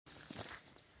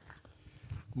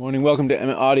Morning, welcome to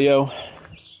Emmett Audio.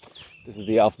 This is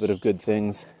the alphabet of good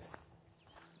things.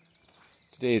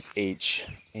 Today is H,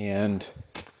 and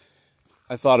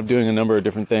I thought of doing a number of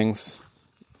different things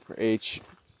for H,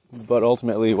 but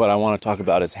ultimately what I want to talk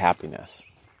about is happiness.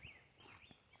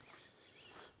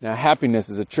 Now, happiness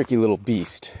is a tricky little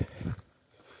beast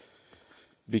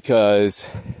because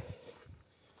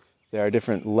there are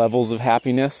different levels of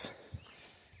happiness,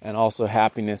 and also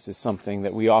happiness is something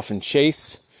that we often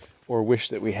chase or wish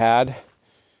that we had,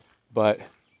 but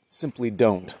simply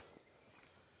don't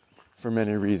for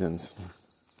many reasons.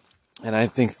 And I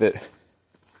think that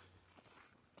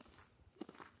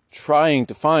trying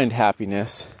to find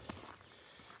happiness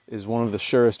is one of the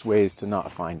surest ways to not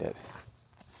find it.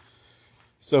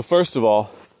 So first of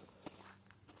all,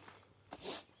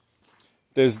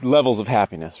 there's levels of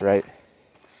happiness, right?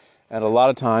 And a lot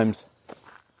of times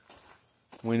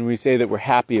when we say that we're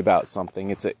happy about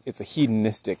something, it's a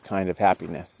hedonistic kind of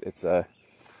happiness. It's a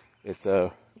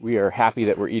we are happy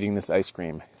that we're eating this ice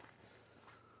cream,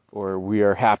 or we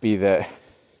are happy that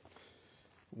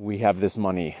we have this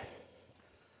money.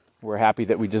 We're happy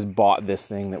that we just bought this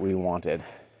thing that we wanted.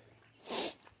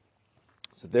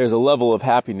 So there's a level of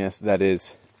happiness that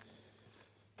is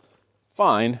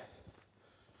fine,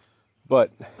 but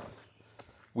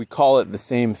we call it the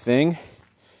same thing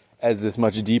as this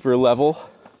much deeper level,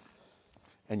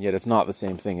 and yet it's not the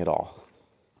same thing at all.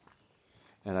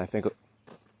 And I think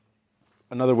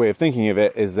another way of thinking of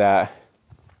it is that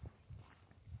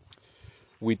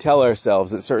we tell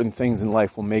ourselves that certain things in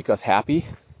life will make us happy,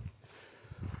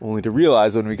 only to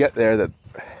realize when we get there that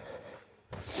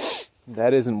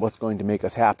that isn't what's going to make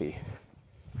us happy.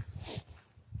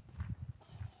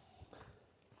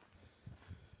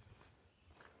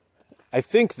 I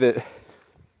think that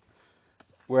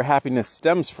where happiness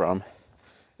stems from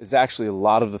is actually a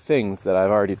lot of the things that I've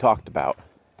already talked about.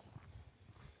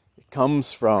 It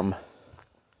comes from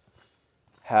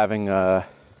having a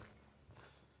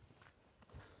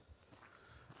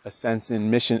sense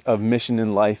of mission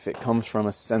in life. It comes from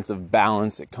a sense of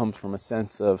balance. It comes from a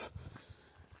sense of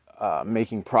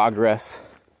making progress.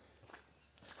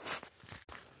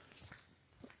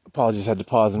 Apologies, had to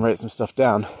pause and write some stuff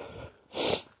down.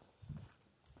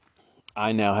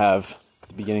 I now have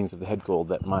the beginnings of the head cold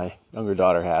that my younger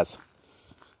daughter has,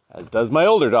 as does my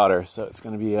older daughter. So it's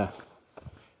going to be a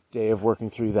day of working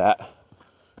through that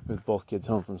with both kids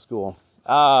home from school.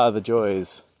 The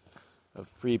joys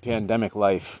of pre-pandemic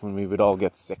life when we would all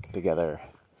get sick together.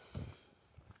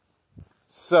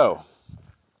 So,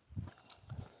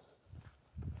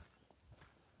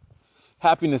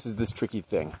 happiness is this tricky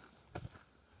thing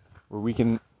where we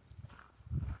can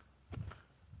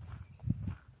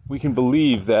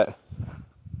believe that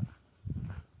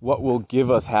what will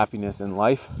give us happiness in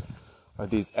life are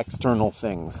these external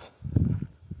things,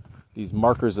 these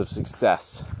markers of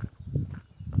success,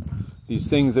 these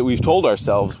things that we've told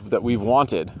ourselves that we've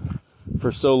wanted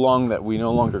for so long that we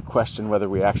no longer question whether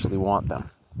we actually want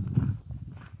them.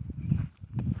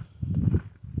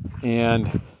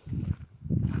 And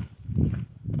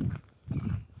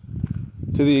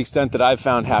to the extent that I've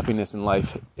found happiness in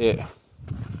life, the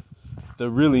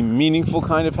really meaningful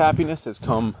kind of happiness has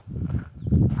come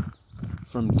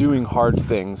from doing hard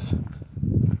things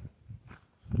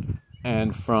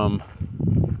and from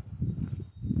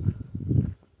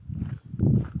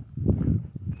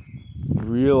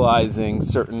realizing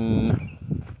certain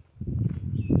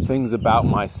things about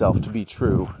myself to be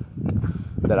true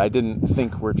that I didn't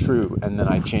think were true, and then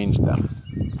I changed them.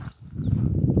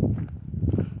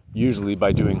 Usually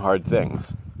by doing hard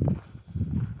things.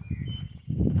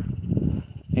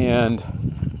 And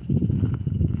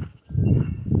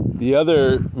the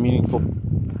other meaningful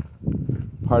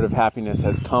part of happiness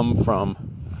has come from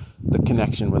the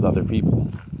connection with other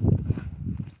people.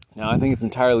 Now, I think it's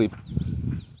entirely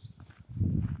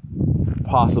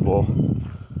possible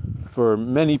for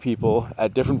many people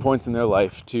at different points in their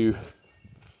life to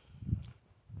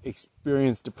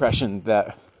experience depression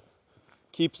that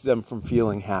keeps them from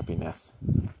feeling happiness.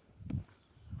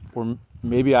 Or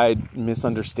maybe I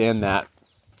misunderstand that,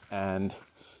 and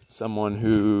someone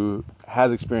who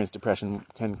has experienced depression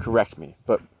can correct me.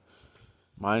 But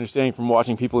my understanding from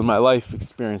watching people in my life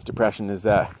experience depression is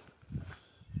that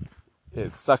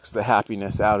it sucks the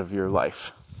happiness out of your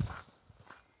life.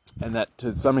 And that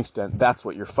to some extent, that's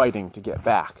what you're fighting to get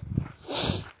back.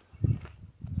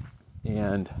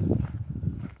 And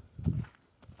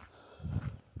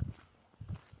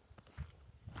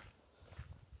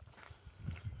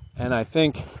I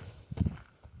think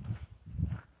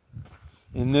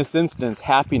in this instance,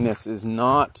 happiness is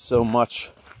not so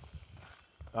much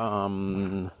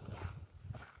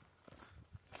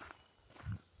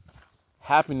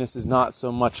happiness is not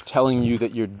so much telling you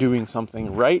that you're doing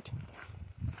something right.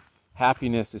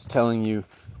 Happiness is telling you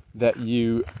that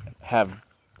you have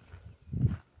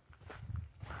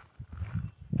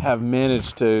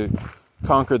managed to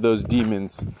conquer those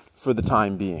demons for the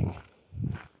time being.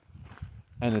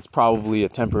 And it's probably a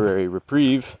temporary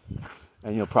reprieve,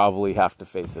 and you'll probably have to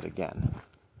face it again.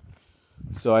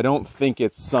 So I don't think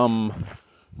it's some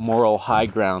moral high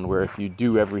ground where if you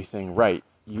do everything right,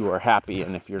 you are happy,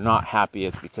 and if you're not happy,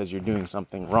 it's because you're doing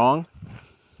something wrong.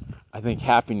 I think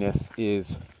happiness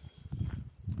is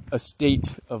a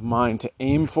state of mind to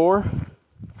aim for,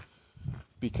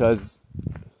 because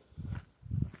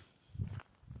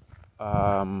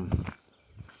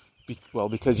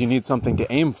because you need something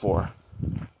to aim for.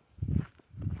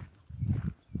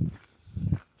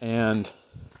 And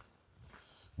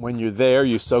when you're there,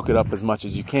 you soak it up as much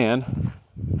as you can.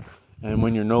 And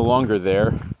when you're no longer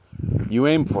there, you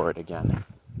aim for it again.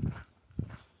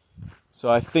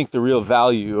 So I think the real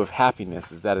value of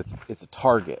happiness is that it's a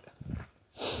target.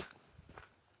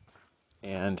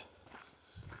 And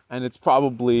it's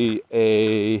probably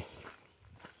a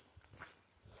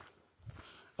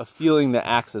feeling that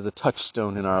acts as a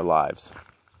touchstone in our lives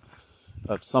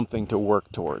of something to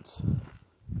work towards.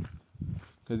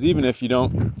 Because even if you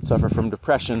don't suffer from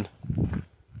depression,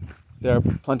 there are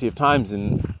plenty of times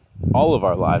in all of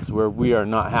our lives where we are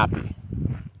not happy.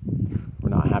 We're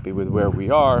not happy with where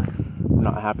we are. We're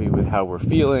not happy with how we're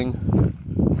feeling.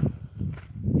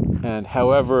 And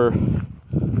however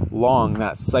long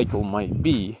that cycle might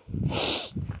be,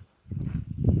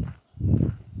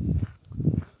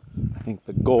 I think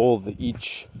the goal that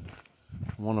each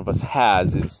one of us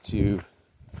has is to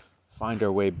find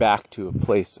our way back to a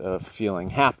place of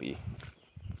feeling happy.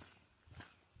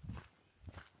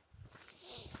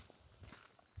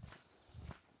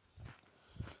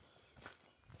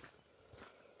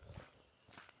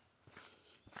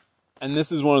 And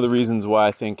this is one of the reasons why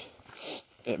I think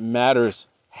it matters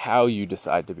how you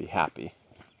decide to be happy.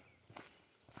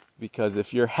 Because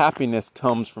if your happiness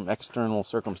comes from external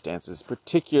circumstances,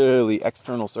 particularly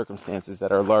external circumstances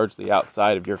that are largely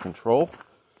outside of your control,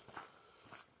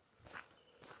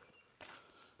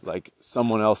 like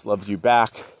someone else loves you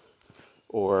back,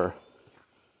 or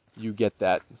you get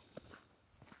that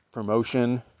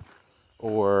promotion,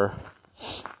 or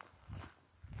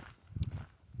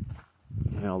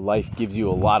life gives you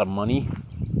a lot of money.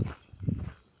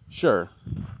 Sure.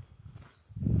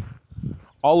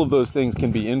 All of those things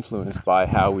can be influenced by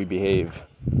how we behave.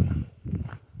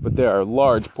 But there are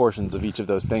large portions of each of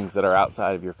those things that are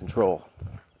outside of your control.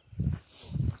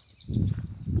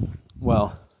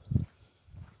 Well,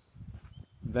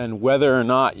 then whether or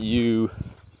not you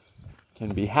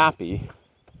can be happy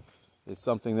is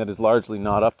something that is largely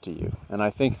not up to you. And I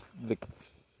think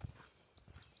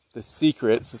the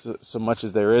secret, so much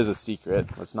as there is a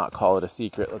secret, let's not call it a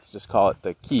secret, let's just call it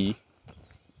the key,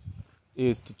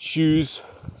 is to choose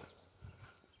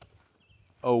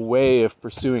a way of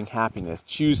pursuing happiness.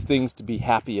 Choose things to be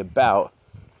happy about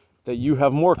that you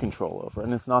have more control over.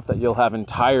 And it's not that you'll have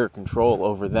entire control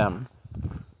over them,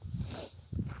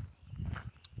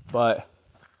 but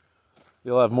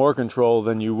you'll have more control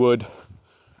than you would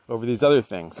over these other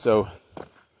things. So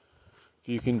if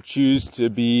you can choose to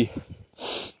be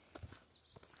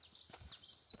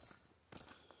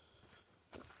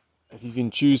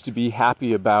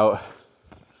happy about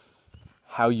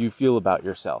how you feel about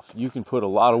yourself, you can put a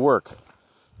lot of work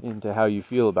into how you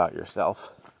feel about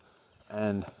yourself.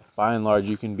 And by and large,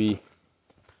 you can be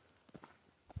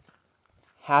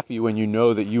happy when you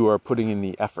know that you are putting in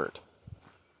the effort,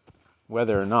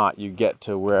 whether or not you get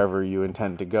to wherever you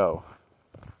intend to go.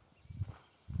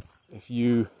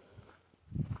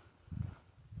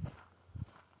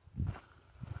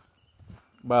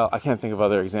 Well, I can't think of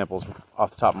other examples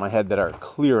off the top of my head that are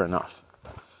clear enough.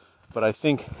 But I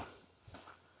think,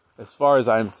 as far as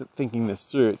I'm thinking this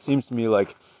through, it seems to me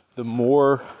like the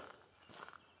more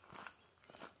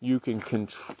you can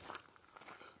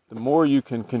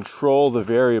control the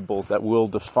variables that will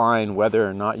define whether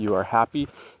or not you are happy,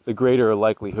 the greater a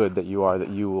likelihood that you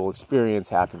will experience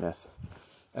happiness.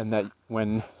 And that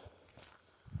when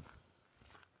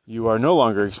you are no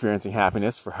longer experiencing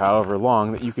happiness for however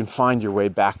long, that you can find your way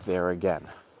back there again.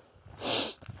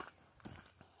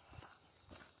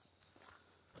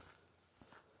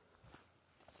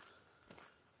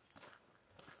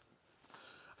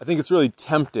 I think it's really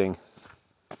tempting,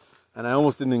 and I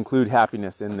almost didn't include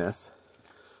happiness in this.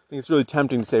 I think it's really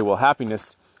tempting to say, well,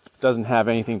 happiness doesn't have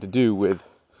anything to do with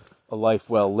a life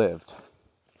well lived,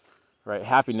 right?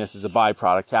 Happiness is a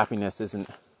byproduct. Happiness isn't,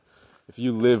 if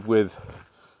you live with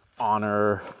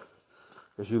honor,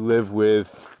 if you live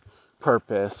with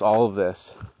purpose, all of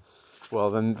this,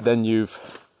 well, then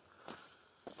you've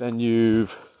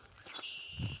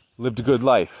lived a good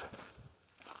life.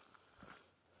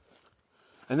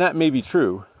 And that may be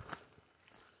true,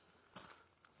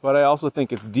 but I also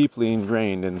think it's deeply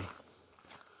ingrained in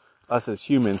us as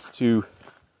humans to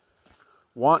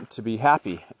want to be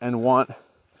happy and want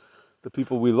the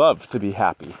people we love to be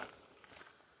happy.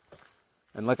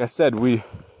 And like I said, we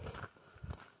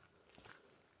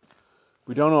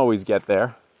don't always get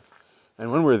there.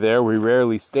 And when we're there, we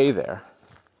rarely stay there.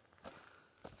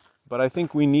 But I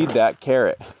think we need that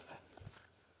carrot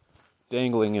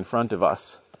dangling in front of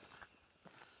us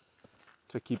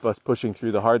to keep us pushing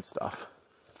through the hard stuff.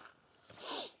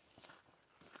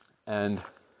 And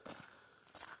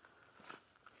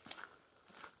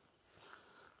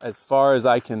as far as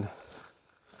I can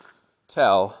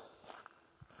tell,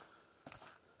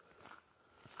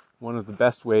 one of the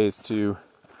best ways to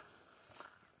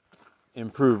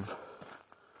improve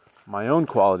my own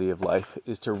quality of life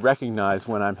is to recognize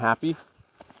when I'm happy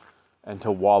and to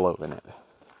wallow in it.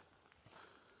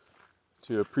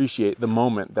 To appreciate the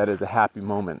moment that is a happy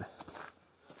moment.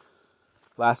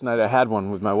 Last night I had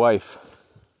one with my wife.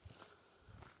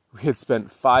 We had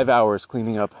spent 5 hours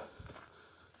cleaning up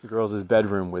the girls'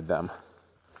 bedroom with them.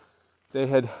 They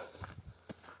had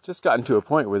just gotten to a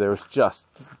point where there was just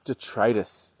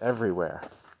detritus everywhere.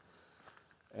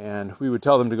 And we would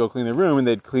tell them to go clean their room, and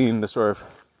they'd clean the sort of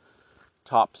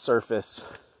top surface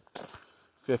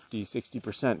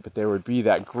 50-60%, but there would be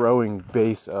that growing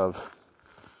base of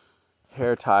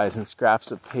hair ties and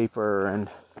scraps of paper and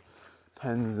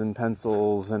pens and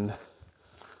pencils and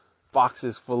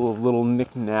boxes full of little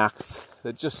knickknacks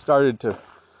that just started to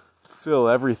fill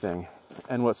everything.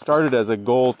 And what started as a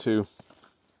goal to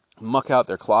muck out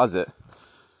their closet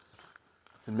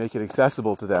and make it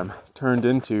accessible to them turned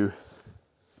into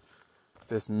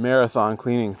this marathon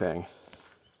cleaning thing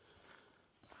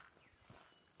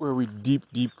where we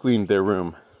deep cleaned their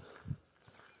room.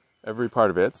 Every part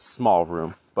of it. It's a small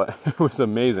room, but it was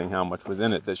amazing how much was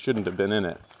in it that shouldn't have been in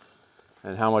it,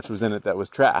 and how much was in it that was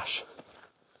trash.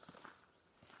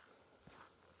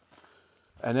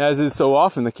 And as is so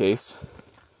often the case,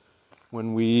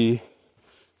 when we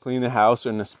clean the house,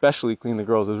 and especially clean the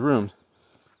girls' rooms,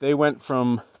 they went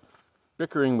from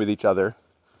bickering with each other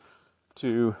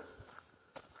to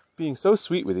being so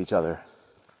sweet with each other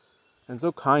and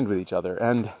so kind with each other.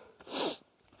 And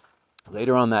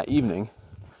later on that evening,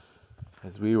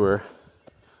 as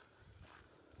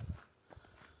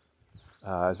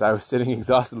I was sitting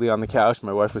exhaustedly on the couch,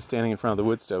 my wife was standing in front of the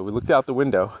wood stove. We looked out the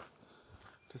window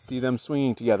to see them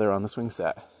swinging together on the swing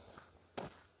set.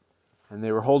 And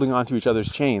they were holding onto each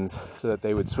other's chains so that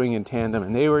they would swing in tandem.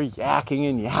 And they were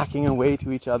yakking away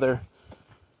to each other.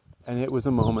 And it was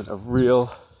a moment of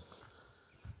real,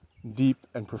 deep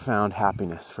and profound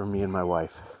happiness for me and my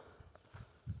wife.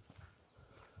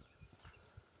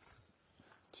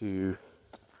 To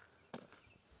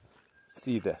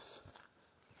see this.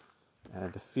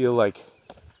 And to feel like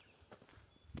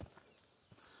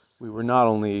we were not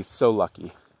only so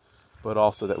lucky, but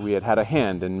also that we had had a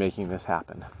hand in making this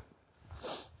happen.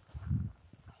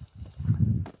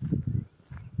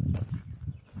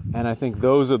 And I think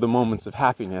those are the moments of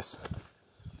happiness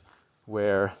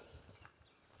where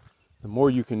the more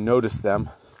you can notice them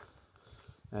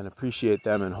and appreciate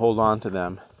them and hold on to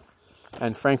them.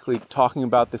 And frankly, talking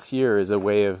about this here is a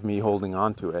way of me holding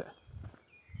on to it.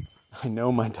 I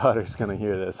know my daughter's going to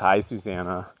hear this. Hi,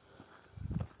 Susanna.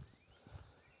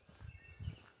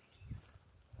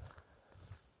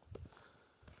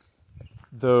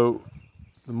 Though,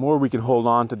 the more we can hold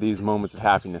on to these moments of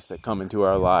happiness that come into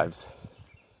our lives,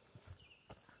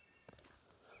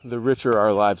 the richer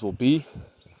our lives will be,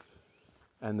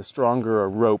 and the stronger a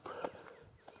rope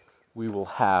we will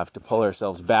have to pull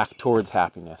ourselves back towards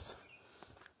happiness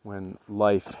when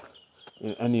life,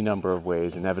 in any number of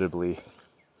ways, inevitably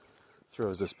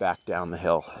throws us back down the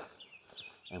hill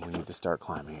and we need to start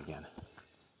climbing again.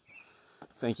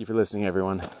 Thank you for listening,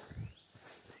 everyone.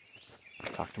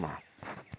 Talk tomorrow.